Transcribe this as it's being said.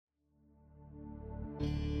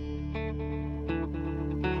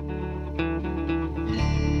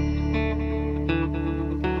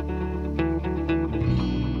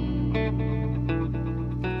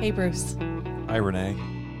Hey, Bruce. Hi, Renee.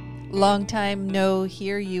 Long time no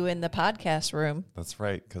hear you in the podcast room. That's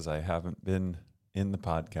right, because I haven't been in the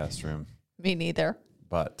podcast room. Me neither.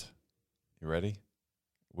 But, you ready?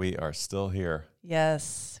 We are still here.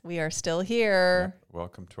 Yes, we are still here. Yeah.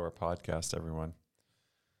 Welcome to our podcast, everyone.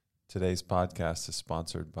 Today's podcast is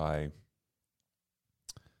sponsored by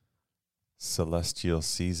Celestial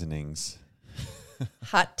Seasonings.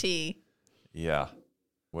 Hot tea. Yeah.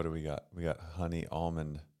 What do we got? We got honey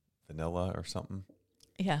almond vanilla or something.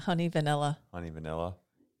 Yeah, honey vanilla. Honey vanilla.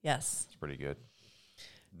 Yes. It's pretty good.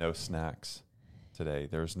 No snacks today.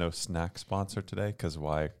 There's no snack sponsor today because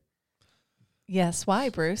why? Yes, why,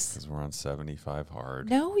 Bruce? Because we're on 75 hard.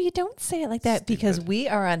 No, you don't say it like that because Stupid. we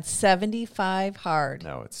are on 75 hard.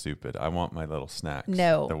 No, it's stupid. I want my little snacks.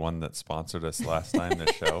 No. The one that sponsored us last time,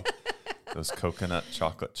 the show. Those coconut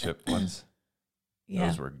chocolate chip ones. Yeah.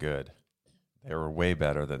 Those were good. They were way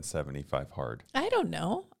better than 75 hard. I don't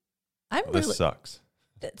know. Well, this sucks.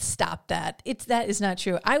 Stop that. That is not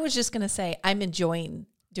true. I was just going to say I'm enjoying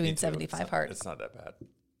doing Me too. 75 hard. It's not that bad.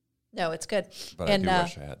 No, it's good. But And, I do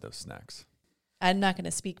wish I had those snacks. I'm not going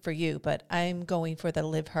to speak for you, but I'm going for the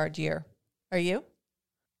live hard year. Are you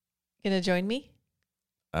going to join me?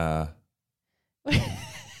 Uh,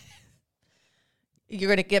 You're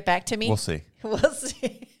going to get back to me? We'll see. We'll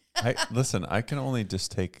see. Listen, I can only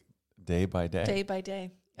just take day by day. Day by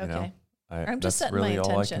day. you Okay. know? I'm just that's setting my really all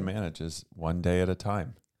I intention. can manage is one day at a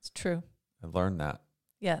time. It's true. I learned that.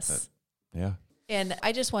 Yes. Yeah. And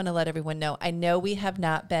I just want to let everyone know, I know we have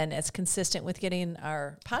not been as consistent with getting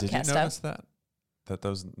our podcast Did you up. notice that? That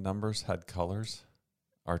those numbers had colors?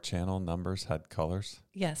 Our channel numbers had colors?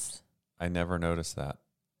 Yes. I never noticed that.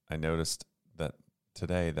 I noticed that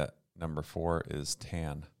today that number 4 is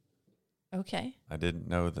tan. Okay. I didn't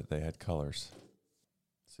know that they had colors.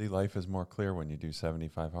 See, life is more clear when you do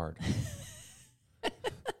 75 hard.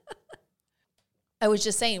 I was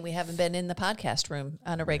just saying we haven't been in the podcast room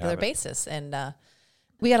on a regular haven't. basis. And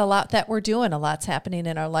we got a lot that we're doing. A lot's happening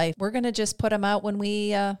in our life. We're going to just put them out when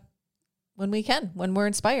we can, when we're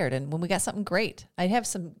inspired and when we got something great. I have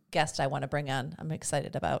some guests I want to bring on. I'm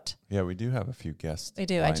excited about. Yeah, we do have a few guests. I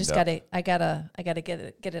do. I just lined got up. to, I got to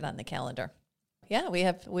get it on the calendar. Yeah, we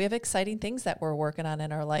have exciting things that we're working on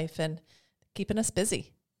in our life and keeping us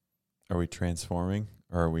busy. Are we transforming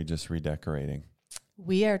or are we just redecorating?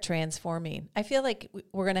 We are transforming. I feel like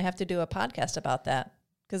we're going to have to do a podcast about that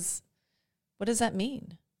because what does that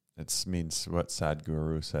mean? It means what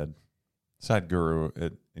Sadhguru said.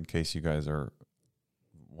 Sadhguru, in case you guys are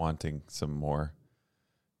wanting some more,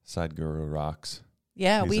 Sadhguru rocks.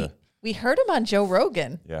 Yeah, we heard him on Joe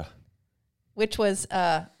Rogan, Yeah. which was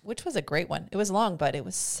a great one. It was long, but it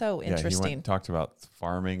was so Yeah, interesting. he went and talked about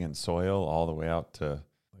farming and soil all the way out to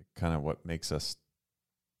like kind of what makes us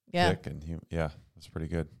tick. And it's pretty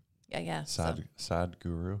good. Yeah.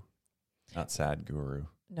 Sadhguru, not Sadhguru.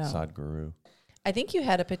 No. Sadhguru. I think you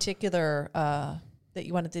had a particular that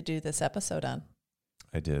you wanted to do this episode on.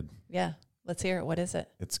 I did. Yeah, let's hear it. What is it?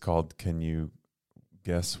 It's called "Can You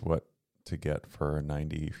Guess What to Get for a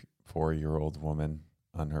 94-year-old Woman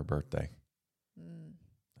on Her Birthday?"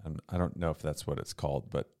 I don't know if that's what it's called,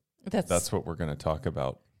 but that's what we're going to talk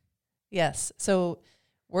about. Yes. So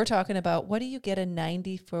we're talking about what do you get a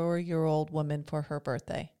 94-year-old woman for her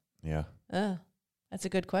birthday? Yeah, That's a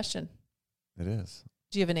good question. it is.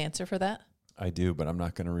 Do you have an answer for that? I do, but I'm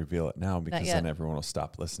not going to reveal it now because yet. then everyone will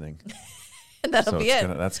stop listening. And that'll be it.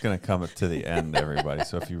 That's going to come to the end, everybody.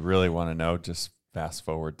 So if you really want to know, just fast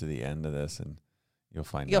forward to the end of this and you'll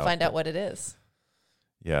find out. You'll find out what it is.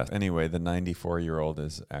 Yeah. Anyway, the 94-year-old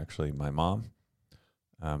is actually my mom,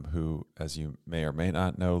 who, as you may or may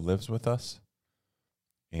not know, lives with us.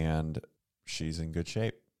 And she's in good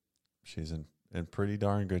shape. She's in pretty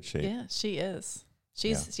darn good shape. Yeah, she is.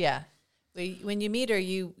 She's, yeah. When you meet her,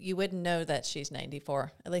 you wouldn't know that she's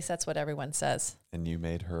 94. At least that's what everyone says. And you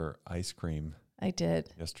made her ice cream I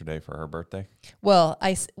did. yesterday for her birthday? Well,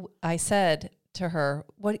 I said to her,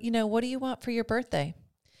 what do you want for your birthday?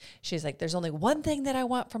 She's like, there's only one thing that I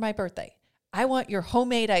want for my birthday. I want your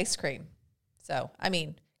homemade ice cream. So, I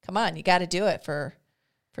mean, come on, you got to do it for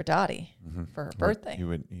Dottie for her birthday.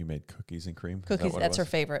 You made cookies and cream? Is that Cookies, what it that's her was?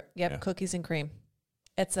 favorite. Yep, Yeah. cookies and cream.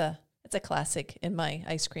 It's a classic in my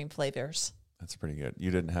ice cream flavors. That's pretty good. You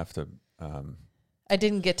didn't have to, I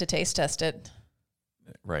didn't get to taste test it.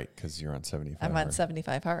 right, because you're on 75. I'm on hard.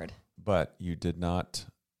 75 hard. But you did not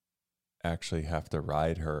actually have to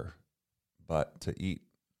ride her butt to eat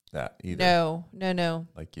that either. No.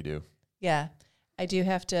 Like you do. Yeah, I do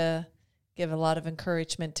have to give a lot of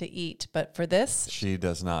encouragement to eat, but for this, She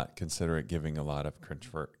does not consider it giving a lot of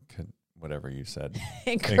whatever you said.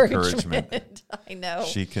 Encouragement. I know.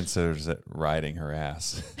 She considers it riding her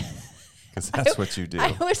ass because that's what you do.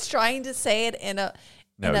 I was trying to say it in a...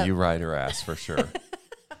 No, you ride her ass for sure.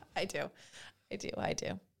 I do.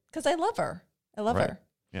 Because I love her. I love her.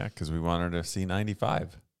 Yeah, because we want her to see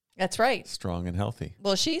 95. That's right. Strong and healthy.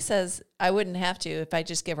 Well, she says I wouldn't have to if I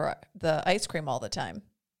just give her the ice cream all the time.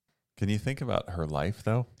 Can you think about her life,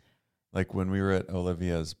 though? Like when we were at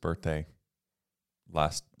Olivia's birthday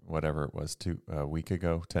last, whatever it was, a week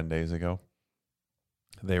ago, 10 days ago,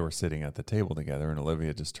 they were sitting at the table together and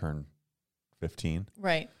Olivia just turned 15.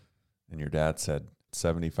 Right. And your dad said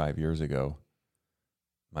 75 years ago,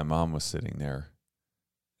 my mom was sitting there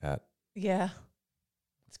at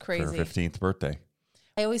it's crazy. her 15th birthday.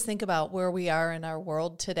 I always think about where we are in our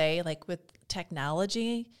world today, like with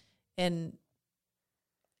technology and,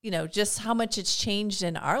 you know, just how much it's changed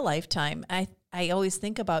in our lifetime. I always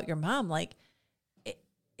think about your mom, like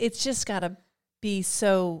it's just got to be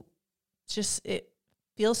so, just, it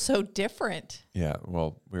feels so different. Yeah.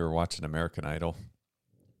 Well, we were watching American Idol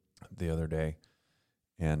the other day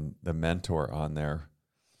and the mentor on there,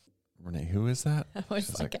 Renee, who is that?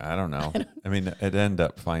 She's like, I don't know. I mean, it ended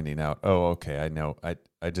up finding out, oh, okay, I know.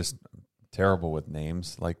 I just terrible with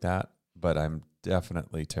names like that, but I'm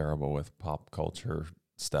definitely terrible with pop culture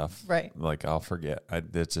stuff. Right. Like I'll forget.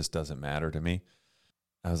 It just doesn't matter to me.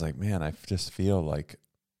 I was like, man, I just feel like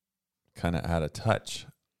kind of out of touch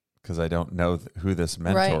because I don't know who this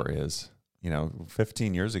mentor is. You know,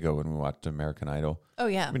 15 years ago when we watched American Idol. Oh,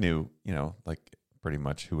 yeah. We knew, you know, like pretty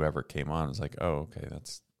much whoever came on was like, oh, okay,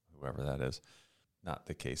 that's whoever that is. Not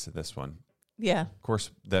the case of this one. Yeah. Of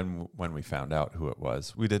course, then when we found out who it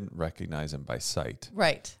was, we didn't recognize him by sight.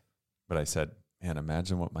 Right. But I said, man,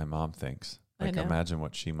 imagine what my mom thinks. Like, imagine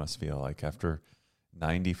what she must feel like after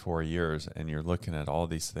 94 years and you're looking at all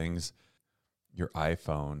these things, your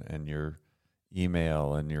iPhone and your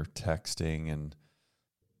email and your texting and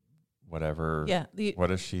whatever. Yeah.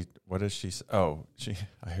 What is she? Oh,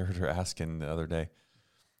 I heard her asking the other day,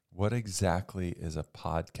 what exactly is a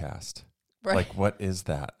podcast? Right. Like, what is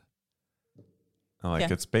that? I'm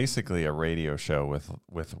like, it's basically a radio show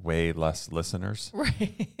with way less listeners.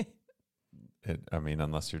 Right. I mean,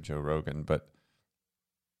 unless you're Joe Rogan, but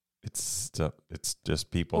it's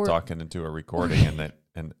just people talking into a recording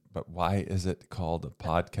but why is it called a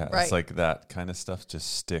podcast? Right. It's like that kind of stuff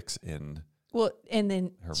just sticks in. Well, and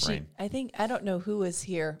then her brain. I don't know who was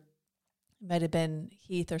here. It might have been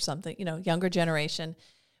Heath or something, you know, younger generation.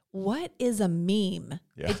 What is a meme?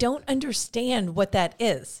 Yeah. I don't understand what that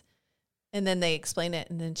is. And then they explain it.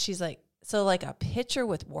 And then she's like, so like a picture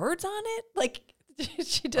with words on it? Like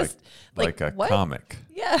she just like a what? Comic.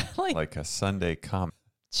 Yeah. Like a Sunday comic.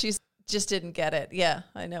 She just didn't get it. Yeah,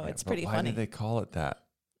 I know. It's pretty funny. Why do they call it that?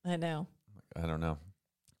 I know. I don't know.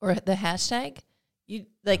 Or the hashtag? You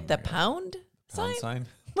like the pound sign?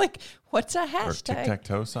 Like, what's a hashtag? Or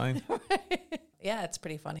tic-tac-toe sign? Right. Yeah, it's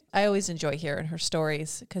pretty funny. I always enjoy hearing her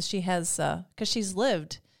stories because she's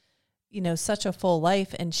lived, you know, such a full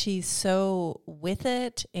life and she's so with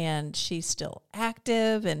it and she's still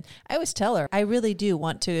active. And I always tell her, I really do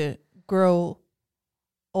want to grow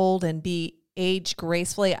old and age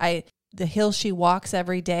gracefully. The hill she walks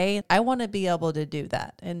every day, I want to be able to do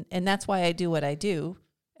that. And that's why I do what I do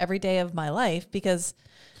every day of my life because.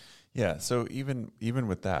 Yeah. So even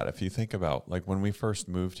with that, if you think about like when we first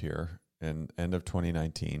moved here in end of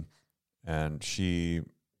 2019 and she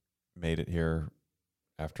made it here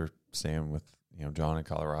after staying with, you know, John in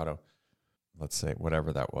Colorado, let's say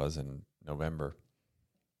whatever that was in November.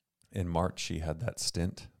 In March, she had that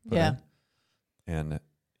stint put in. And,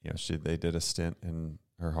 you know, they did a stint in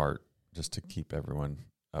her heart just to keep everyone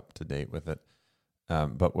up to date with it.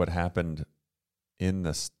 But what happened in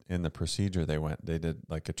the procedure, they did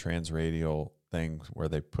like a transradial thing where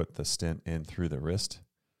they put the stent in through the wrist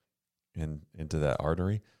into that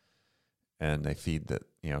artery, and they feed the,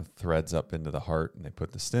 you know, threads up into the heart, and they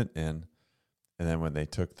put the stent in, and then when they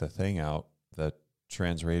took the thing out, the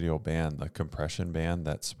transradial band, the compression band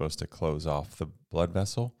that's supposed to close off the blood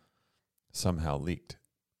vessel, somehow leaked,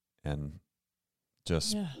 and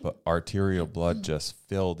just arterial blood just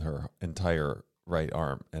filled her entire right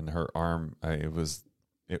arm, and her arm, it was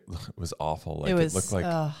awful. Like it looked like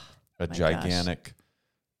a gigantic,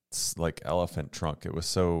 like elephant trunk. It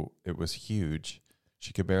was huge.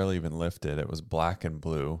 She could barely even lift it. It was black and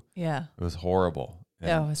blue. Yeah, it was horrible.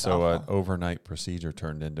 And it was so awful. An overnight procedure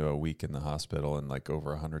turned into a week in the hospital and like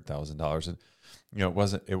over $100,000. And you know,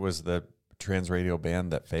 it was the transradial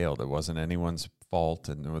band that failed. It wasn't anyone's fault,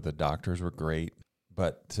 and the doctors were great.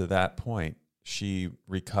 But to that point, she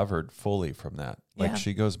recovered fully from that. Like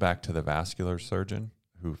she goes back to the vascular surgeon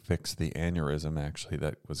who fixed the aneurysm actually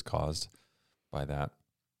that was caused by that.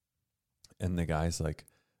 And the guy's like,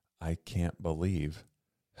 I can't believe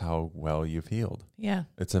how well you've healed. Yeah.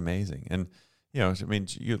 It's amazing. And, I mean,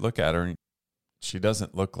 you look at her and she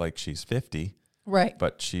doesn't look like she's 50, Right.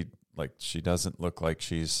 but she doesn't look like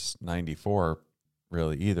she's 94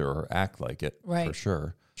 really either, or act like it for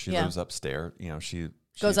sure. She lives upstairs. She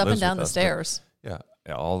goes up and lives down with the us, stairs.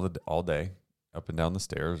 all day, up and down the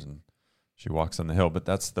stairs, and she walks on the hill. But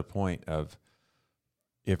that's the point of,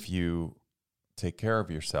 if you take care of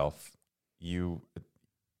yourself, you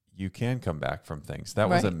can come back from things. That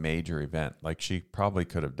was a major event. Like, she probably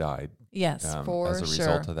could have died. Yes, for as a sure.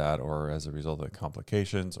 result of that, or as a result of the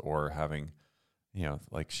complications, or having,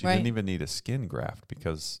 like, she didn't even need a skin graft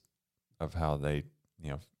because of how they,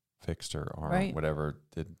 fixed her arm, whatever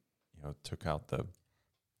did, took out the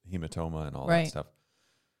hematoma and all that stuff.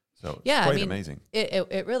 So it's quite amazing.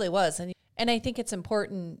 It really was. And I think it's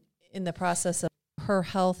important in the process of her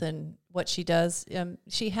health and what she does.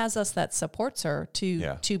 She has us that supports her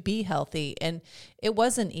to be healthy. And it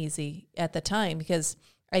wasn't easy at the time, because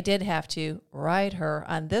I did have to ride her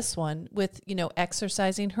on this one with,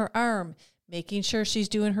 exercising her arm, making sure she's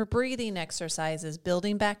doing her breathing exercises,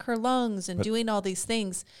 building back her lungs, and doing all these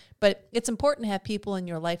things. But it's important to have people in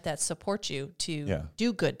your life that support you to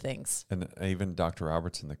do good things. And even Dr.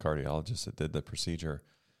 Robertson, the cardiologist that did the procedure,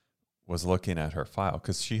 was looking at her file,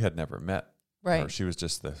 because she had never met her. She was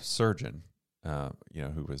just the surgeon,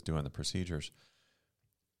 who was doing the procedures.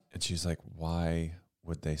 And she's like, why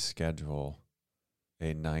would they schedule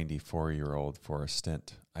a 94-year-old for a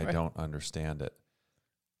stent? I don't understand it.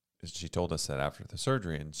 She told us that after the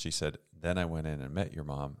surgery, and she said, then I went in and met your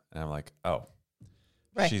mom, and I'm like, oh,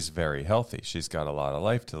 she's very healthy. She's got a lot of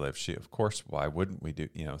life to live. Of course, why wouldn't we do,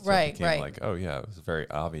 so it became like, oh yeah, it was very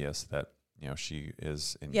obvious that, she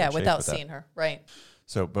is in good shape without seeing her. Right.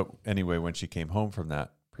 So, but anyway, when she came home from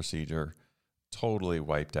that procedure, totally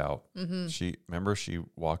wiped out. Mm-hmm. She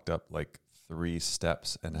walked up like 3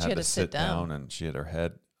 steps and had to sit down, and she had her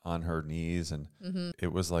head on her knees, and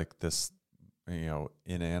it was like this,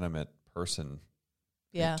 inanimate person,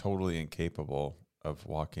 totally incapable of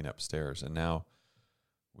walking upstairs. And now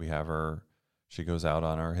we have her, she goes out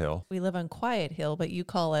on our hill. We live on Quiet Hill, but you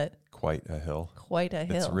call it quite a hill. Quite a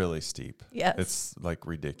hill. It's really steep. Yes. It's like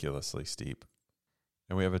ridiculously steep.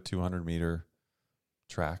 And we have a 200-meter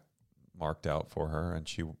track marked out for her, and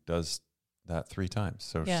she does that 3 times.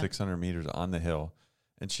 So 600 meters on the hill.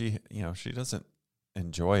 And she doesn't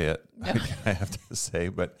enjoy it, no. I have to say,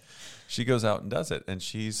 but she goes out and does it, and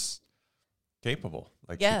she's capable.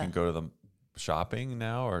 Like, she can go to the shopping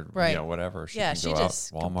now, or whatever. She can go out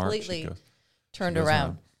Walmart. Completely turned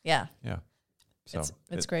around. Yeah. Yeah. So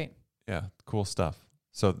it's great. Yeah, cool stuff.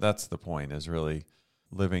 So that's the point, is really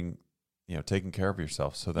living, taking care of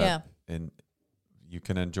yourself so that and you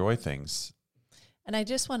can enjoy things. And I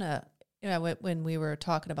just want to, when we were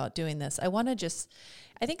talking about doing this, I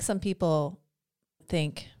think some people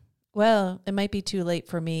think, well, it might be too late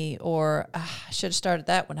for me, or I should have started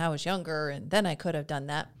that when I was younger, and then I could have done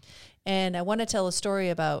that. And I want to tell a story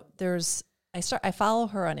about, I follow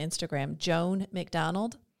her on Instagram, Joan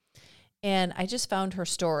McDonald. And I just found her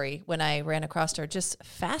story when I ran across her just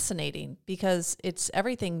fascinating, because it's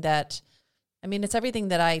everything that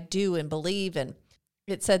I do and believe. And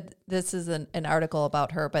it said, this is an article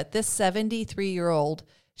about her, but this 73-year-old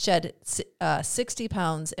shed 60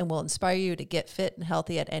 pounds and will inspire you to get fit and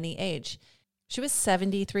healthy at any age. She was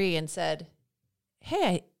 73 and said,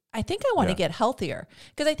 hey, I think I want to get healthier.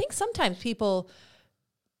 Because I think sometimes people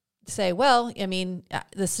say, well,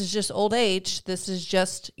 this is just old age. This is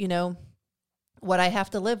just, what I have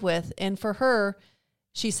to live with. And for her,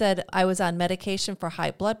 she said, I was on medication for high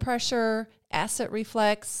blood pressure, acid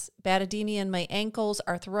reflux, bad edema in my ankles,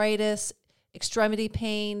 arthritis, extremity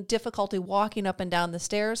pain, difficulty walking up and down the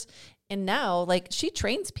stairs. And now, she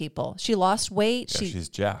trains people. She lost weight. Yeah, she's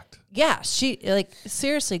jacked. Yeah, she,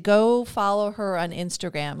 seriously, go follow her on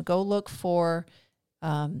Instagram. Go look for,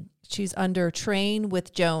 she's under Train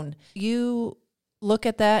with Joan. You look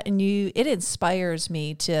at that, and it inspires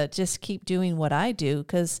me to just keep doing what I do,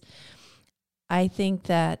 because I think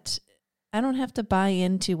that I don't have to buy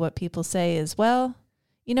into what people say as well.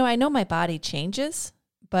 I know my body changes,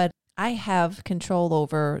 but I have control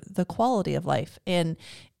over the quality of life. And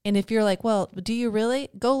if you're like, well, do you really?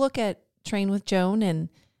 Go look at Train with Joan, and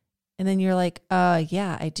then you're like,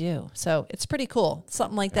 yeah, I do. So it's pretty cool.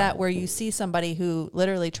 Something like that, where you see somebody who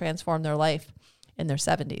literally transformed their life in their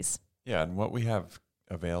 70s. Yeah, and what we have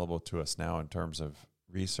available to us now in terms of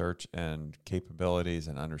research and capabilities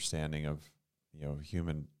and understanding of,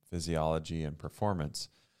 human physiology and performance.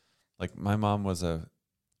 Like, my mom was a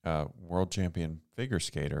world champion figure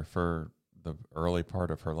skater for the early part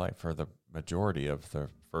of her life, for the majority of the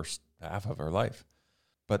first half of her life.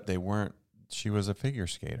 But she was a figure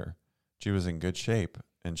skater. She was in good shape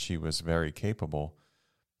and she was very capable,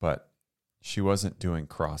 but she wasn't doing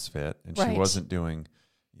CrossFit and she wasn't doing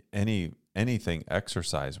anything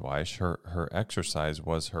exercise-wise. Her exercise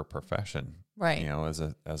was her profession, right?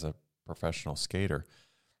 As a professional skater.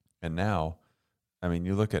 And now, I mean,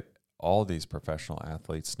 you look at all these professional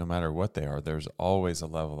athletes, no matter what they are, there's always a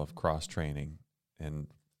level of cross training and,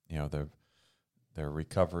 their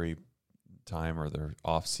recovery time or their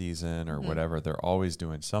off season or whatever. They're always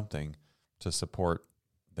doing something to support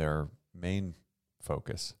their main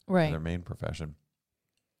focus, their main profession.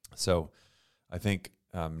 So I think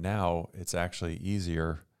now it's actually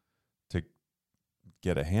easier to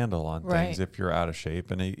get a handle on things if you're out of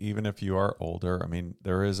shape. And even if you are older, I mean,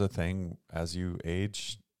 there is a thing as you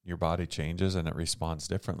age, your body changes and it responds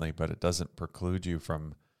differently, but it doesn't preclude you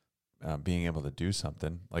from being able to do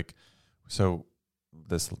something. Like, so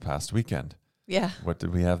this past weekend, what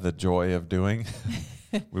did we have the joy of doing?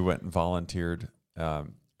 We went and volunteered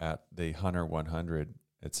at the Hunter 100.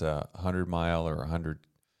 It's a 100-mile or 100,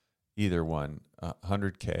 either one,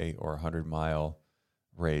 100K or 100-mile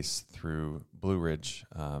race through Blue Ridge,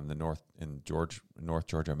 the North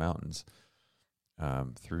Georgia mountains,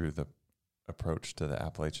 through the approach to the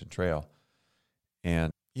Appalachian Trail.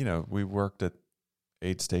 And, we worked at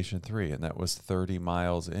Aid Station 3, and that was 30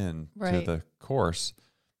 miles in to the course.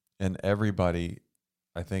 And everybody,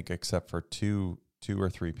 I think, except for two or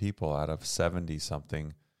three people out of 70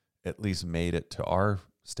 something, at least made it to our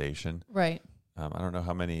station. Right. I don't know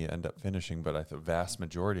how many end up finishing, but the vast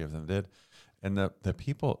majority of them did. And the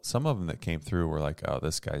people, some of them that came through were like, oh,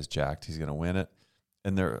 this guy's jacked, he's going to win it.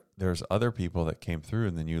 And there's other people that came through,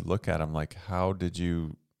 and then you look at them like, how did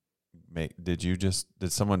you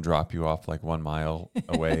did someone drop you off like 1 mile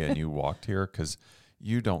away and you walked here? Because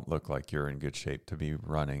you don't look like you're in good shape to be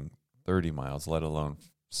running 30 miles, let alone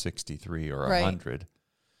 63 or 100.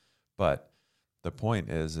 But the point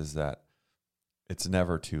is that it's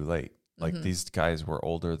never too late. Like these guys were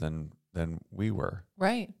older than we were.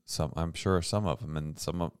 Right. I'm sure some of them, and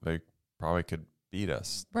they probably could beat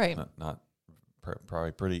us. Right.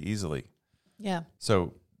 Probably pretty easily. Yeah.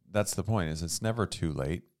 So that's the point, is it's never too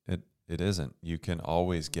late. It isn't. You can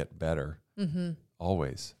always get better. Mm-hmm.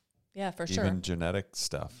 Always. Yeah, for sure. Even genetic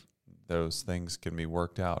stuff, those things can be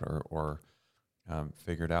worked out or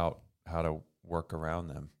figured out how to work around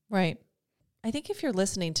them. Right. I think if you're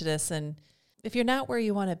listening to this and if you're not where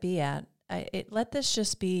you want to be at, let this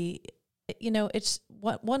just be, it's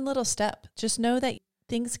one little step. Just know that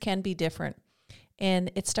things can be different.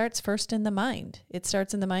 And it starts first in the mind. It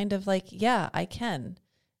starts in the mind of like, yeah, I can.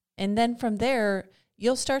 And then from there,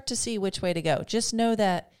 you'll start to see which way to go. Just know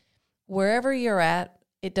that wherever you're at,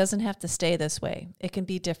 it doesn't have to stay this way. It can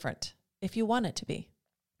be different if you want it to be.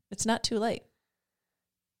 It's not too late.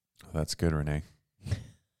 Oh, that's good, Renee.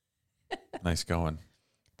 Nice going.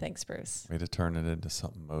 Thanks, Bruce. Way to turn it into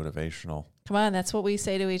something motivational. Come on, that's what we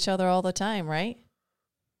say to each other all the time, right?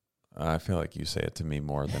 I feel like you say it to me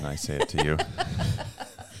more than I say it to you.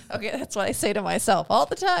 Okay, that's what I say to myself all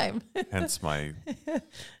the time. Hence my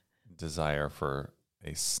desire for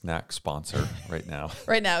a snack sponsor right now.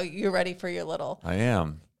 Right now, you're ready for your little I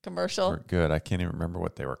am. Commercial. We're good. I can't even remember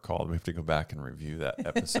what they were called. We have to go back and review that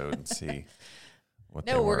episode and see what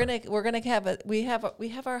they were. we're gonna have we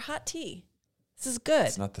have our hot tea. This is good.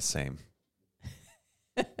 It's not the same.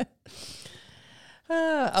 Okay.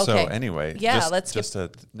 So anyway,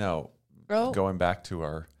 going back to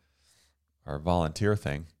our volunteer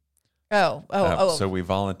thing. So we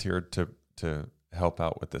volunteered to help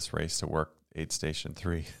out with this race to work Aid Station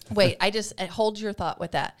 3. Wait, I just hold your thought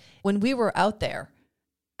with that. When we were out there,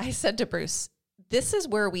 I said to Bruce, this is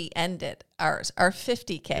where we ended our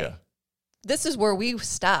 50K. Yeah. This is where we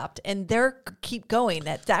stopped, and they're keep going.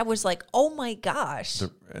 That was like, oh my gosh.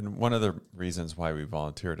 And one of the reasons why we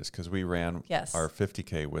volunteered is because we ran our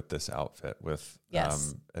 50K with this outfit with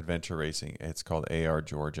Adventure Racing. It's called AR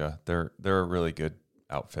Georgia. They're a really good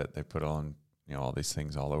outfit. They put on all these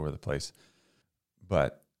things all over the place.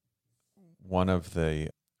 But one of the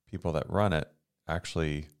people that run it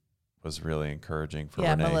actually was really encouraging for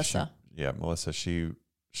Renee. Melissa. Melissa. She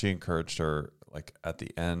encouraged her like at the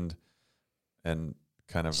end and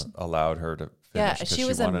kind of allowed her to finish. Yeah, she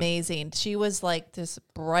was amazing. She was like this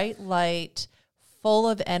bright light, full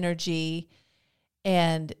of energy,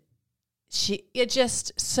 and it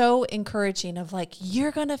just so encouraging of like,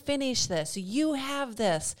 you're going to finish this. You have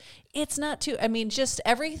this. It's not too, just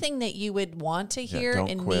everything that you would want to hear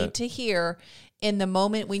and need to hear in the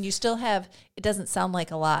moment when you still have, it doesn't sound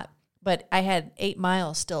like a lot, but I had 8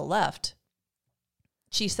 miles still left.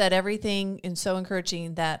 She said everything and so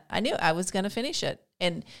encouraging that I knew I was going to finish it,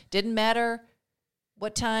 and didn't matter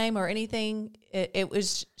what time or anything.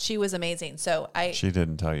 She was amazing. So she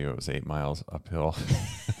didn't tell you it was 8 miles uphill.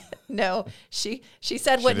 No, she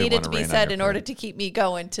said what needed to be said in order to keep me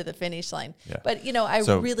going to the finish line. Yeah. But, I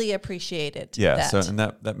really appreciated that. So, and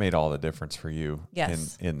that made all the difference for you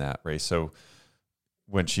in that race. So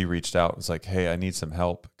when she reached out, it was like, hey, I need some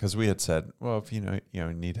help. Because we had said, well, if you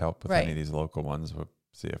need help with any of these local ones, we'll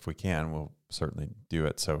see if we can. We'll certainly do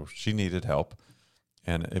it. So she needed help.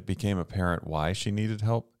 And it became apparent why she needed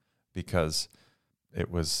help, because it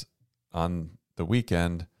was on the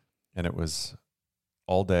weekend and it was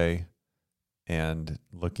all day, and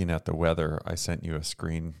looking at the weather, I sent you a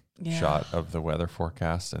screenshot of the weather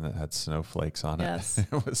forecast, and it had snowflakes on it. Yes.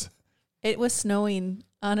 It was snowing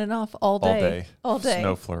on and off all day.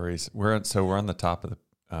 Snow flurries. We're on the top of the,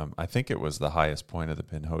 I think it was the highest point of the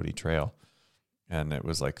Pinhoti Trail, and it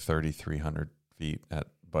was like 3,300 feet at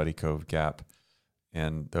Buddy Cove Gap,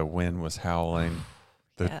 and the wind was howling.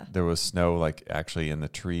 There was snow like actually in the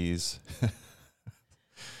trees.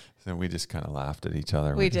 And we just kind of laughed at each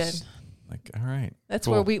other. We did. Like, all right. That's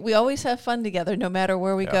cool. Where we always have fun together, no matter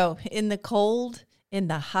where we go. In the cold, in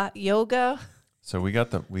the hot yoga. So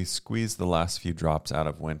we squeezed the last few drops out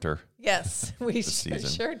of winter. Yes, we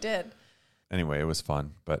sure did. Anyway, it was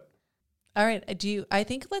fun. But all right. I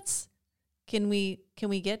think can we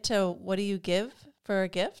get to what do you give for a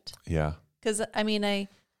gift? Yeah. Because I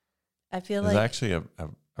feel it's like actually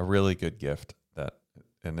a really good gift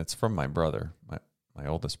and it's from my brother, my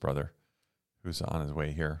oldest brother, who's on his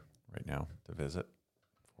way here right now to visit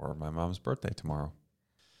for my mom's birthday tomorrow.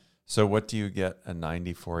 So what do you get a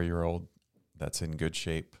 94-year-old that's in good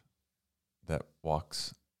shape, that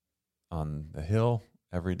walks on the hill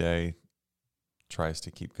every day, tries to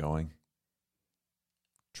keep going?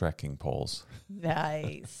 Trekking poles.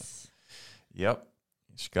 Nice. Yep.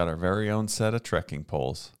 She's got her very own set of trekking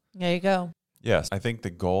poles. There you go. Yes. I think the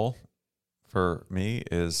goal for me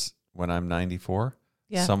is when I'm 94,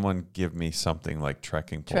 someone give me something like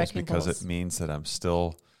trekking poles, because it means that I'm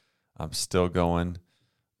still going.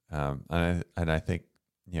 And I think,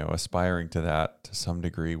 aspiring to that to some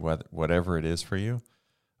degree, whatever it is for you,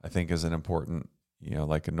 I think is an important,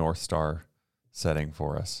 like a North Star setting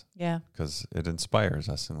for us. Yeah. Because it inspires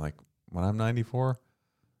us. And like, when I'm 94,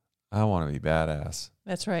 I want to be badass.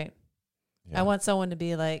 That's right. Yeah. I want someone to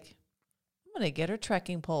be like, I'm going to get her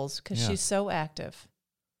trekking poles because she's so active.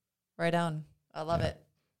 Right on. I love it.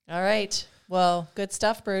 All right. Well, good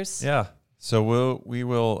stuff, Bruce. Yeah. So we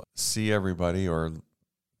will see everybody,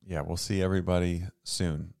 we'll see everybody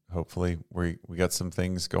soon. Hopefully we got some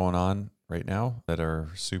things going on right now that are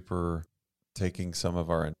super taking some of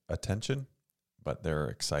our attention, but they're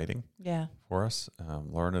exciting for us.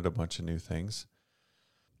 Learning a bunch of new things.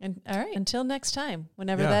 And all right, until next time,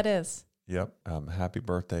 whenever that is. Yep. Happy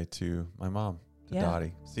birthday to my mom, to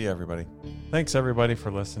Dottie. See you, everybody. Thanks, everybody, for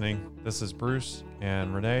listening. This is Bruce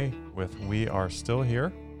and Renee with We Are Still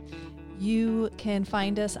Here. You can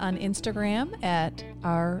find us on Instagram at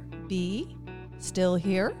RB Still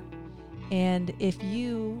Here. And if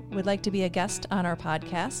you would like to be a guest on our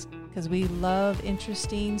podcast, because we love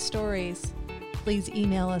interesting stories, please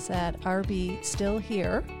email us at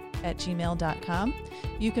rbstillhere@gmail.com.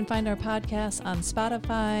 You can find our podcast on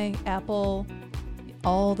Spotify, Apple,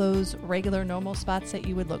 all those regular normal spots that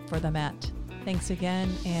you would look for them at. Thanks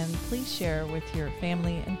again, and please share with your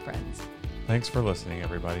family and friends. Thanks for listening,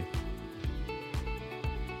 everybody.